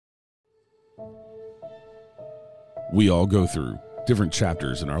We all go through different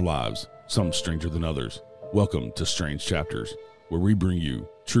chapters in our lives, some stranger than others. Welcome to Strange Chapters, where we bring you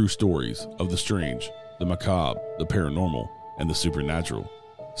true stories of the strange, the macabre, the paranormal, and the supernatural.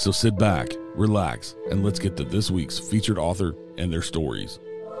 So sit back, relax, and let's get to this week's featured author and their stories.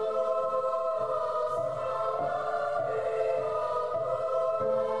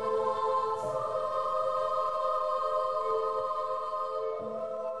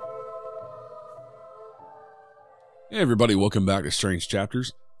 Hey everybody, welcome back to Strange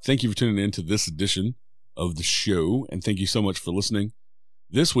Chapters. Thank you for tuning in to this edition of the show, and thank you so much for listening.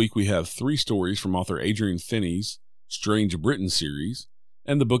 This week we have 3 stories from author Adrian Finney's Strange Britain series,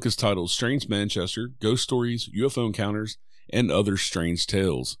 and the book is titled Strange Manchester, Ghost Stories, UFO Encounters, and Other Strange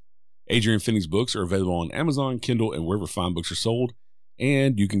Tales. Adrian Finney's books are available on Amazon, Kindle, and wherever fine books are sold,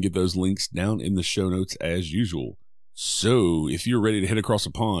 and you can get those links down in the show notes as usual. So, if you're ready to head across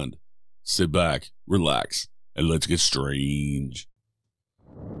a pond, sit back, relax, and let's get strange.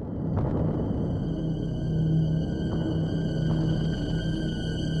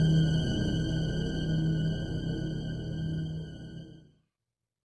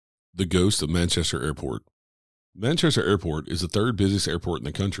 The Ghost of Manchester Airport. Manchester Airport is the 3rd busiest airport in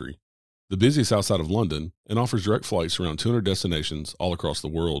the country, the busiest outside of London, and offers direct flights to around 200 destinations all across the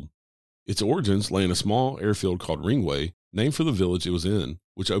world. Its origins lay in a small airfield called Ringway, named for the village it was in,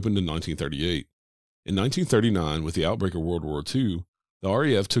 which opened in 1938. In 1939, with the outbreak of World War II, the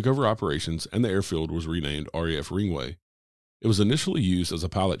RAF took over operations and the airfield was renamed RAF Ringway. It was initially used as a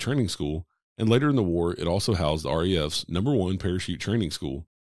pilot training school, and later in the war it also housed the RAF's #1 parachute training school.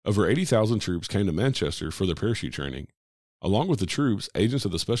 Over 80,000 troops came to Manchester for their parachute training. Along with the troops, agents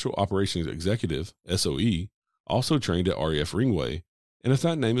of the Special Operations Executive, SOE, also trained at RAF Ringway, and if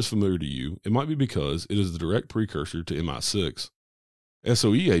that name is familiar to you, it might be because it is the direct precursor to MI6.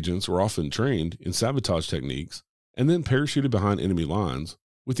 SOE agents were often trained in sabotage techniques and then parachuted behind enemy lines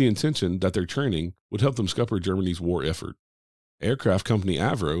with the intention that their training would help them scupper Germany's war effort. Aircraft company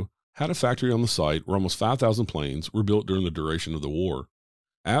Avro had a factory on the site where almost 5,000 planes were built during the duration of the war.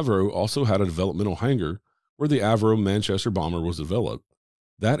 Avro also had a developmental hangar where the Avro Manchester bomber was developed.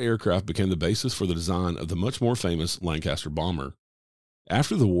 That aircraft became the basis for the design of the much more famous Lancaster bomber.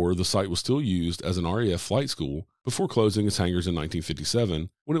 After the war, the site was still used as an RAF flight school before closing its hangars in 1957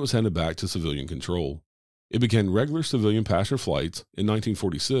 when it was handed back to civilian control. It began regular civilian passenger flights in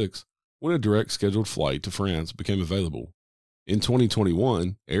 1946 when a direct scheduled flight to France became available. In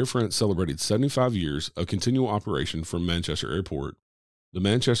 2021, Air France celebrated 75 years of continual operation from Manchester Airport. The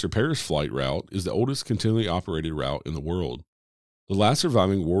Manchester-Paris flight route is the oldest continually operated route in the world. The last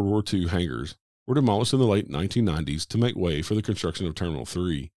surviving World War II hangars were demolished in the late 1990s to make way for the construction of Terminal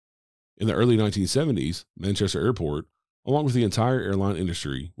 3. In the early 1970s, Manchester Airport, along with the entire airline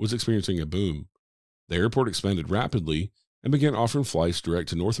industry, was experiencing a boom. The airport expanded rapidly and began offering flights direct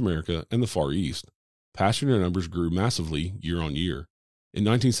to North America and the Far East. Passenger numbers grew massively year on year. In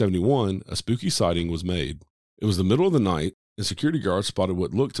 1971, a spooky sighting was made. It was the middle of the night, and security guards spotted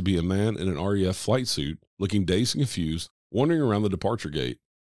what looked to be a man in an RAF flight suit, looking dazed and confused, wandering around the departure gate.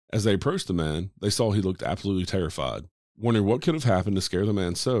 As they approached the man, they saw he looked absolutely terrified. Wondering what could have happened to scare the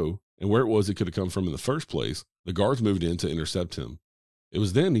man so, and where it was he could have come from in the first place, the guards moved in to intercept him. It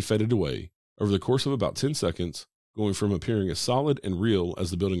was then he faded away, over the course of about 10 seconds, going from appearing as solid and real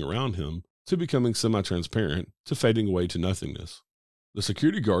as the building around him, to becoming semi-transparent, to fading away to nothingness. The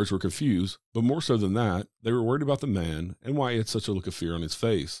security guards were confused, but more so than that, they were worried about the man and why he had such a look of fear on his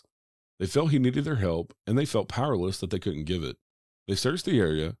face. They felt he needed their help, and they felt powerless that they couldn't give it. They searched the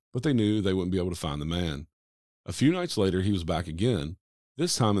area, but they knew they wouldn't be able to find the man. A few nights later, he was back again,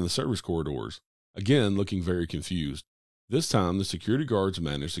 this time in the service corridors, again looking very confused. This time, the security guards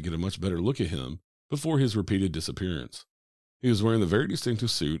managed to get a much better look at him before his repeated disappearance. He was wearing the very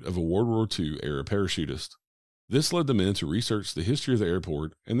distinctive suit of a World War II-era parachutist. This led the men to research the history of the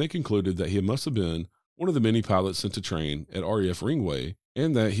airport, and they concluded that he must have been one of the many pilots sent to train at RAF Ringway,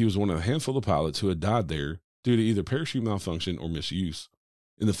 and that he was one of a handful of pilots who had died there due to either parachute malfunction or misuse.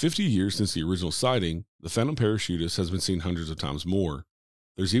 In the 50 years since the original sighting, the phantom parachutist has been seen hundreds of times more.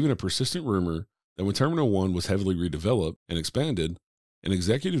 There's even a persistent rumor that when Terminal 1 was heavily redeveloped and expanded, an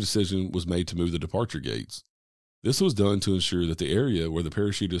executive decision was made to move the departure gates. This was done to ensure that the area where the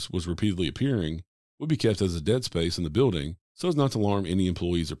parachutist was repeatedly appearing would be kept as a dead space in the building so as not to alarm any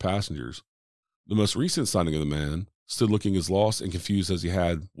employees or passengers. The most recent sighting of the man, still looking as lost and confused as he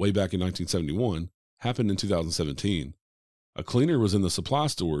had way back in 1971, happened in 2017. A cleaner was in the supply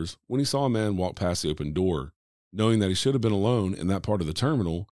stores when he saw a man walk past the open door. Knowing that he should have been alone in that part of the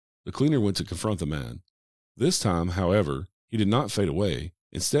terminal, the cleaner went to confront the man. This time, however, he did not fade away,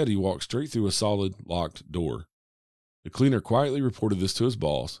 Instead, he walked straight through a solid, locked door. The cleaner quietly reported this to his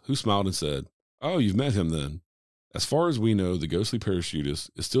boss, who smiled and said, "Oh, you've met him then." As far as we know, the ghostly parachutist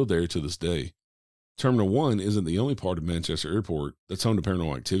is still there to this day. Terminal 1 isn't the only part of Manchester Airport that's home to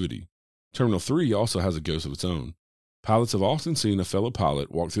paranormal activity. Terminal 3 also has a ghost of its own. Pilots have often seen a fellow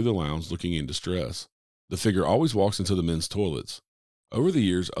pilot walk through the lounge looking in distress. The figure always walks into the men's toilets. Over the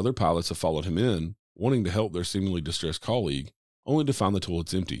years, other pilots have followed him in, wanting to help their seemingly distressed colleague, only to find the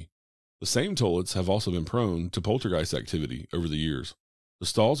toilets empty. The same toilets have also been prone to poltergeist activity over the years. The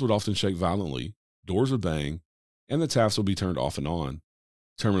stalls would often shake violently, doors would bang, and the taps would be turned off and on.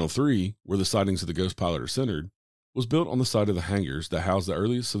 Terminal 3, where the sightings of the ghost pilot are centered, was built on the site of the hangars that housed the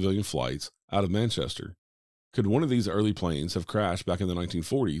earliest civilian flights out of Manchester. Could one of these early planes have crashed back in the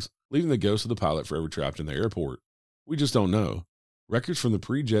 1940s, leaving the ghost of the pilot forever trapped in the airport? We just don't know. Records from the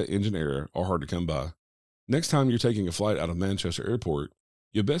pre-jet engine era are hard to come by. Next time you're taking a flight out of Manchester Airport,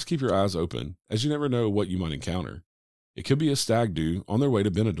 you'd best keep your eyes open, as you never know what you might encounter. It could be a stag do on their way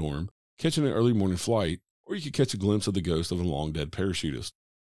to Benidorm, catching an early morning flight, or you could catch a glimpse of the ghost of a long-dead parachutist.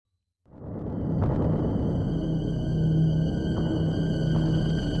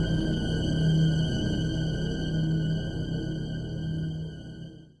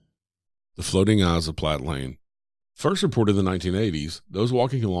 The floating eyes of Platt Lane. First reported in the 1980s, those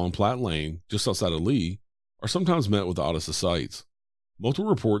walking along Platt Lane, just outside of Lee, are sometimes met with the oddest of sights. Multiple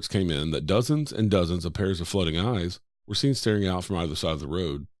reports came in that dozens and dozens of pairs of floating eyes were seen staring out from either side of the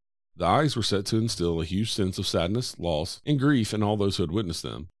road. The eyes were set to instill a huge sense of sadness, loss, and grief in all those who had witnessed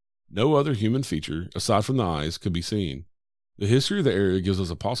them. No other human feature, aside from the eyes, could be seen. The history of the area gives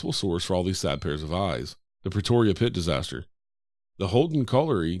us a possible source for all these sad pairs of eyes: the Pretoria Pit disaster. The Holden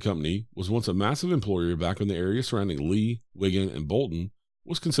Colliery Company was once a massive employer back when the area surrounding Lee, Wigan, and Bolton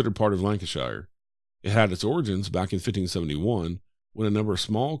was considered part of Lancashire. It had its origins back in 1571, when a number of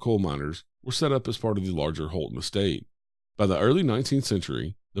small coal miners were set up as part of the larger Holton estate. By the early 19th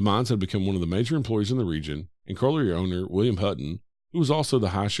century, the mines had become one of the major employers in the region, and colliery owner William Hutton, who was also the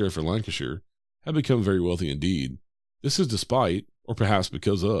High Sheriff of Lancashire, had become very wealthy indeed. This is despite, or perhaps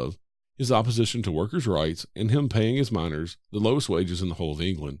because of, his opposition to workers' rights and him paying his miners the lowest wages in the whole of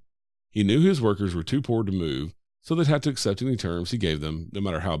England. He knew his workers were too poor to move, so they'd have to accept any terms he gave them, no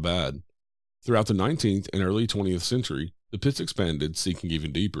matter how bad. Throughout the 19th and early 20th century, the pits expanded, sinking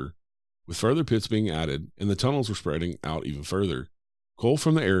even deeper, with further pits being added, and the tunnels were spreading out even further. Coal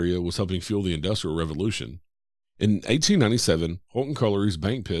from the area was helping fuel the Industrial Revolution. In 1897, Holton Colliery's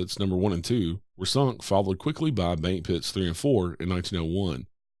bank pits number 1 and 2 were sunk, followed quickly by bank pits 3 and 4 in 1901.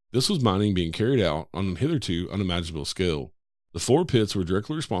 This was mining being carried out on a hitherto unimaginable scale. The 4 pits were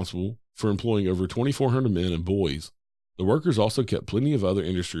directly responsible for employing over 2,400 men and boys. The workers also kept plenty of other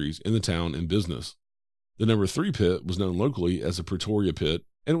industries in the town in business. The number 3 pit was known locally as the Pretoria Pit,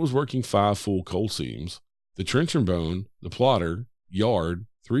 and it was working 5 full coal seams: the Trench and Bone, the Plotter, Yard,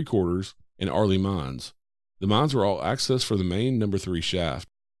 3/4, and Arley mines. The mines were all accessed for the main number 3 shaft.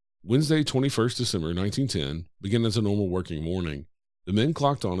 Wednesday, 21st December 1910, began as a normal working morning. The men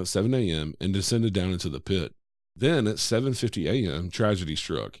clocked on at 7 a.m. and descended down into the pit. Then, at 7:50 a.m., tragedy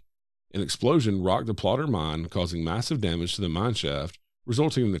struck. An explosion rocked the Plotter mine, causing massive damage to the mine shaft,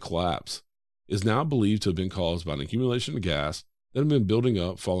 resulting in the collapse. It is now believed to have been caused by an accumulation of gas that had been building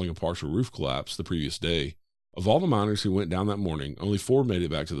up following a partial roof collapse the previous day. Of all the miners who went down that morning, only 4 made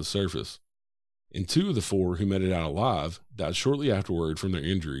it back to the surface, and 2 of the 4 who made it out alive died shortly afterward from their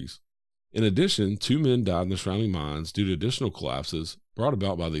injuries. In addition, 2 men died in the surrounding mines due to additional collapses brought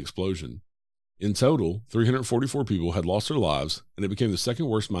about by the explosion. In total, 344 people had lost their lives, and it became the second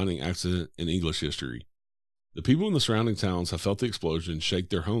worst mining accident in English history. The people in the surrounding towns have felt the explosion shake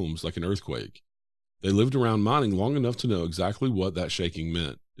their homes like an earthquake. They lived around mining long enough to know exactly what that shaking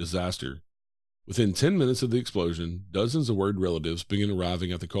meant: disaster. Within 10 minutes of the explosion, dozens of worried relatives began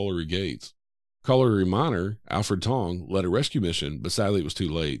arriving at the colliery gates. Colliery miner Alfred Tong led a rescue mission, but sadly it was too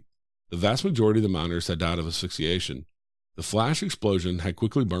late. The vast majority of the miners had died of asphyxiation. The flash explosion had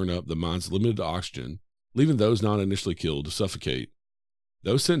quickly burned up the mine's limited oxygen, leaving those not initially killed to suffocate.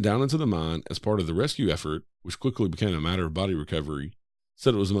 Those sent down into the mine as part of the rescue effort, which quickly became a matter of body recovery,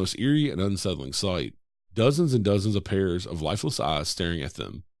 said it was the most eerie and unsettling sight. Dozens and dozens of pairs of lifeless eyes staring at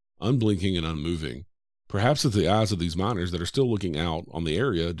them, unblinking and unmoving. Perhaps it's the eyes of these miners that are still looking out on the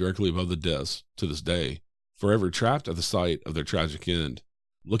area directly above the deaths to this day, forever trapped at the site of their tragic end,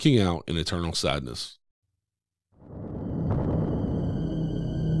 looking out in eternal sadness.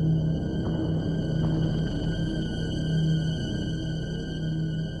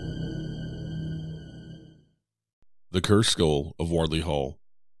 The Cursed Skull of Wardley Hall.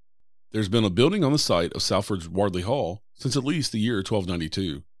 There's been a building on the site of Salford's Wardley Hall since at least the year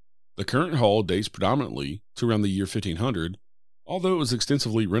 1292. The current hall dates predominantly to around the year 1500, although it was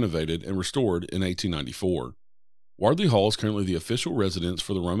extensively renovated and restored in 1894. Wardley Hall is currently the official residence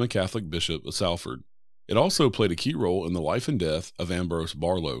for the Roman Catholic Bishop of Salford. It also played a key role in the life and death of Ambrose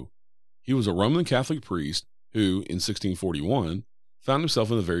Barlow. He was a Roman Catholic priest who, in 1641, found himself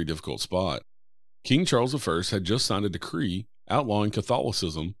in a very difficult spot. King Charles I had just signed a decree outlawing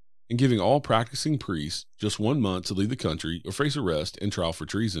Catholicism and giving all practicing priests just 1 month to leave the country or face arrest and trial for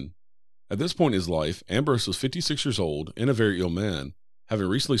treason. At this point in his life, Ambrose was 56 years old and a very ill man, having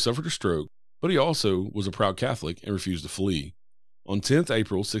recently suffered a stroke, but he also was a proud Catholic and refused to flee. On 10th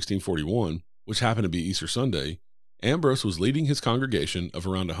April 1641, which happened to be Easter Sunday, Ambrose was leading his congregation of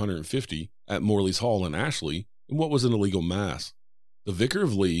around 150 at Morley's Hall in Ashley in what was an illegal mass. The vicar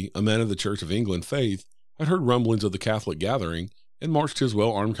of Lee, a man of the Church of England faith, had heard rumblings of the Catholic gathering and marched his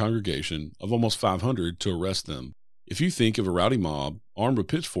well-armed congregation of almost 500 to arrest them. If you think of a rowdy mob armed with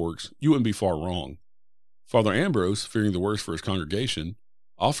pitchforks, you wouldn't be far wrong. Father Ambrose, fearing the worst for his congregation,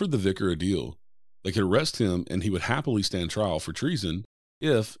 offered the vicar a deal. They could arrest him and he would happily stand trial for treason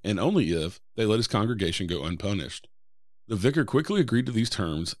if, and only if, they let his congregation go unpunished. The vicar quickly agreed to these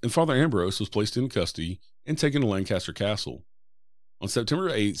terms, and Father Ambrose was placed in custody and taken to Lancaster Castle. On September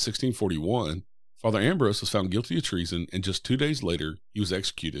 8, 1641, Father Ambrose was found guilty of treason, and just 2 days later, he was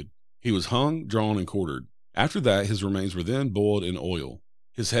executed. He was hung, drawn, and quartered. After that, his remains were then boiled in oil.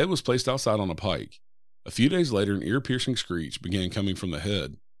 His head was placed outside on a pike. A few days later, an ear-piercing screech began coming from the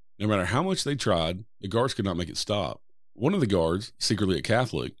head. No matter how much they tried, the guards could not make it stop. One of the guards, secretly a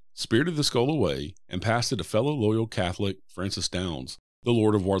Catholic, spirited the skull away and passed it to fellow loyal Catholic Francis Downes, the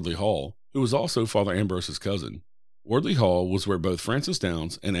Lord of Wardley Hall, who was also Father Ambrose's cousin. Wardley Hall was where both Francis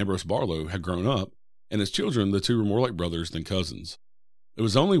Downes and Ambrose Barlow had grown up, and as children the two were more like brothers than cousins. It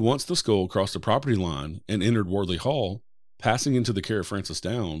was only once the skull crossed the property line and entered Wardley Hall, passing into the care of Francis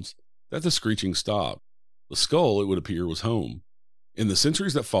Downes, that the screeching stopped. The skull, it would appear, was home. In the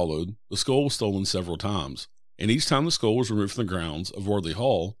centuries that followed, the skull was stolen several times, and each time the skull was removed from the grounds of Wardley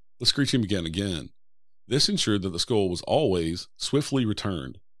Hall, the screeching began again. This ensured that the skull was always swiftly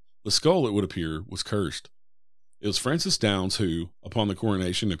returned. The skull, it would appear, was cursed. It was Francis Downes who, upon the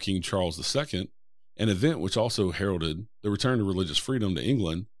coronation of King Charles II, an event which also heralded the return of religious freedom to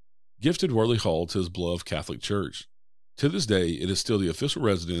England, gifted Wardley Hall to his beloved Catholic Church. To this day, it is still the official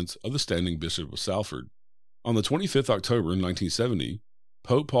residence of the standing Bishop of Salford. On the 25th October 1970,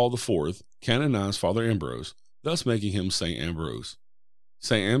 Pope Paul IV canonized Father Ambrose, thus making him St. Ambrose.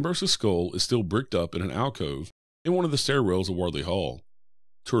 St. Ambrose's skull is still bricked up in an alcove in one of the stairwells of Wardley Hall.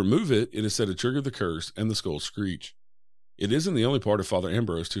 To remove it, it is said to trigger the curse and the skull screech. It isn't the only part of Father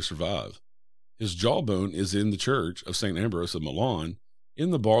Ambrose to survive. His jawbone is in the church of St. Ambrose of Milan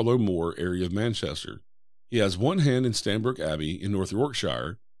in the Barlow Moor area of Manchester. He has one hand in Stanbrook Abbey in North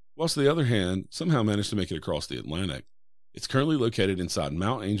Yorkshire, whilst the other hand somehow managed to make it across the Atlantic. It's currently located inside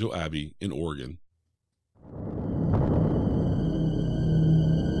Mount Angel Abbey in Oregon.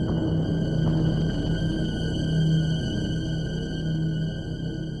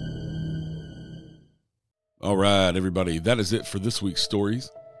 All right, everybody, that is it for this week's stories.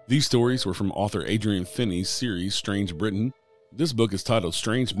 These stories were from author Adrian Finney's series, Strange Britain. This book is titled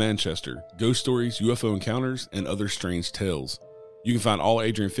Strange Manchester, Ghost Stories, UFO Encounters, and Other Strange Tales. You can find all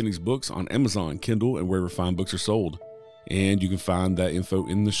Adrian Finney's books on Amazon, Kindle, and wherever fine books are sold. And you can find that info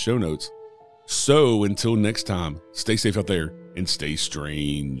in the show notes. So until next time, stay safe out there and stay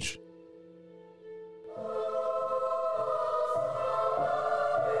strange.